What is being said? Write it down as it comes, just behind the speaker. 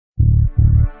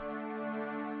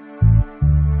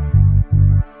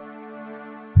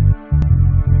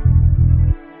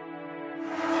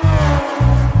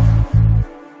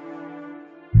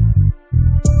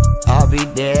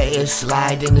is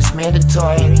sliding, it's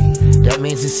mandatory. That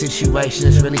means the situation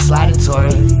is really sliding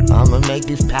toward it. I'ma make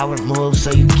this power move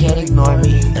so you can't ignore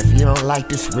me. If you don't like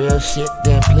this real shit,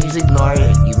 then please ignore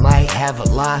it. You might have a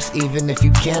loss even if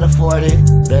you can't afford it.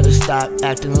 Better stop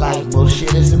acting like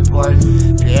bullshit is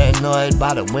important. Paranoid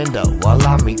by the window while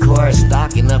I'm recording,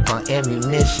 stocking up on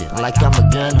ammunition like I'm a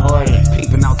gun hoarder.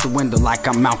 Peeping out the window like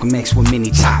I'm Malcolm X with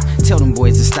mini chop. Tell them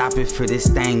boys to stop it for this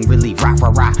thing really rock,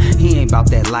 rock, rock. He ain't about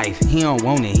that life, he don't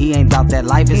want it. He ain't about that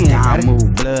life, it's down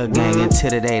move, blood gang. Until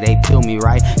the day they peel me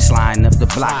right, sliding up the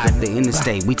block up the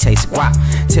interstate, we chase guap.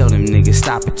 Tell them niggas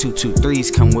stop it,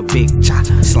 223s come with big chop.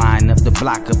 Sliding up the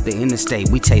block up the interstate,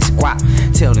 we chase guap.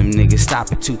 Tell them niggas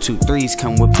stop it, 223s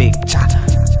come with big chop.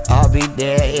 I'll be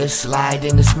there, it's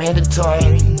sliding, it's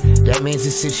mandatory. That means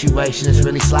the situation is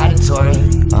really sliding toward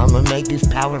it. I'ma make this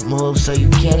power move so you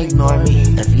can't ignore me.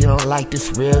 If you don't like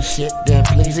this real shit, then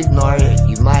please ignore it.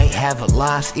 You might have a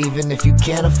loss even if you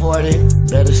can't afford it.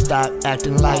 Better stop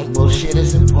acting like bullshit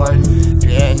is important.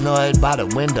 Paranoid by the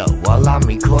window while I'm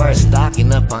recording,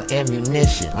 stocking up on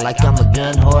ammunition like I'm a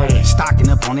gun hoarder. Stocking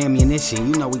up on ammunition,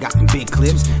 you know we got them big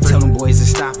clips. Tell them boys to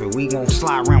stop it, we gon'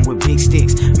 slide around with big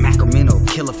sticks. Sacramento,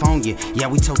 California, yeah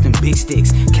we tote them big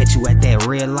sticks. Catch you at that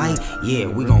red light, yeah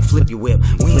we gon' flip your whip.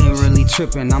 We ain't really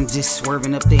tripping, I'm just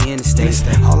swerving up the interstate.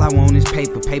 All I want is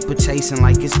paper, paper chasing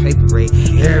like it's paper rate.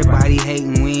 Everybody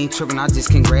hating, we ain't tripping, I just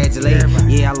congratulate.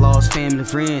 Yeah I lost family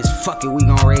friends, fuck it we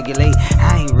gon' regulate.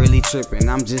 I ain't really tripping,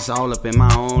 I'm just all up in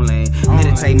my own lane.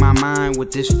 Meditate my mind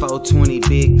with this 420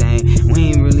 big thing.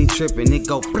 We ain't really tripping, it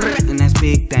go and that's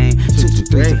big thing.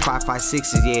 223s and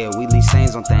 556s, yeah we leave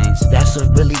stains on things. That's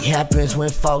what really happens when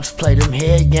folks play them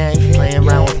head games. Playing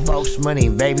around with folks' money,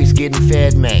 babies getting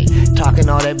fed, man. Talking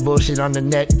all that bullshit on the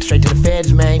net, straight to the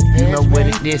feds, man. You know what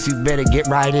it is, you better get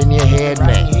right in your head,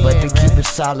 man. But to keep it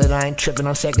solid, I ain't tripping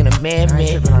on Second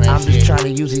Amendment. I'm just trying to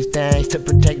use these things to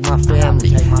protect my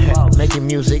family. Making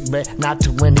music, but not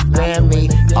to win the Grammy.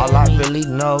 All I really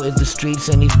know is the streets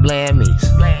and these blammies.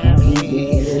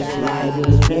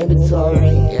 It's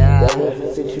mandatory. That is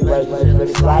the situation,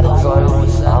 it's sliding toward it.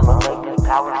 I'ma make this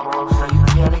power move so you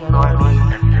can't ignore me.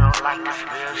 If you don't like this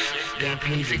real shit, then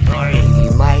please ignore it.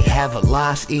 You might have a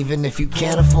loss even if you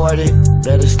can't afford it.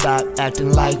 Better stop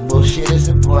acting like bullshit is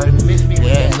important.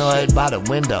 Paranoid by the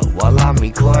window while I'm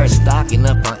recording, stocking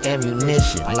up on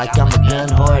ammunition like I'm a gun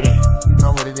hoarder. You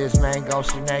know what it is, man.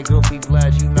 Ghost Rene, Goofy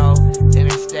Blood, you know.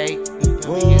 Interstate,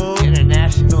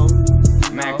 international.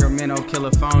 Sacramento,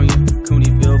 California,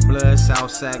 Cooneyville, Blood, South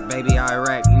Sac, baby,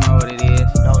 Iraq, you know what it is.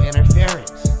 No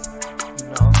interference, you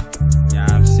know. Yeah,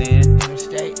 I'm saying.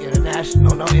 Interstate,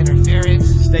 international, no interference.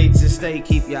 State to state,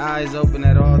 keep your eyes open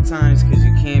at all times, cause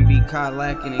you can't be caught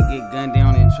lacking and get gunned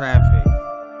down in traffic.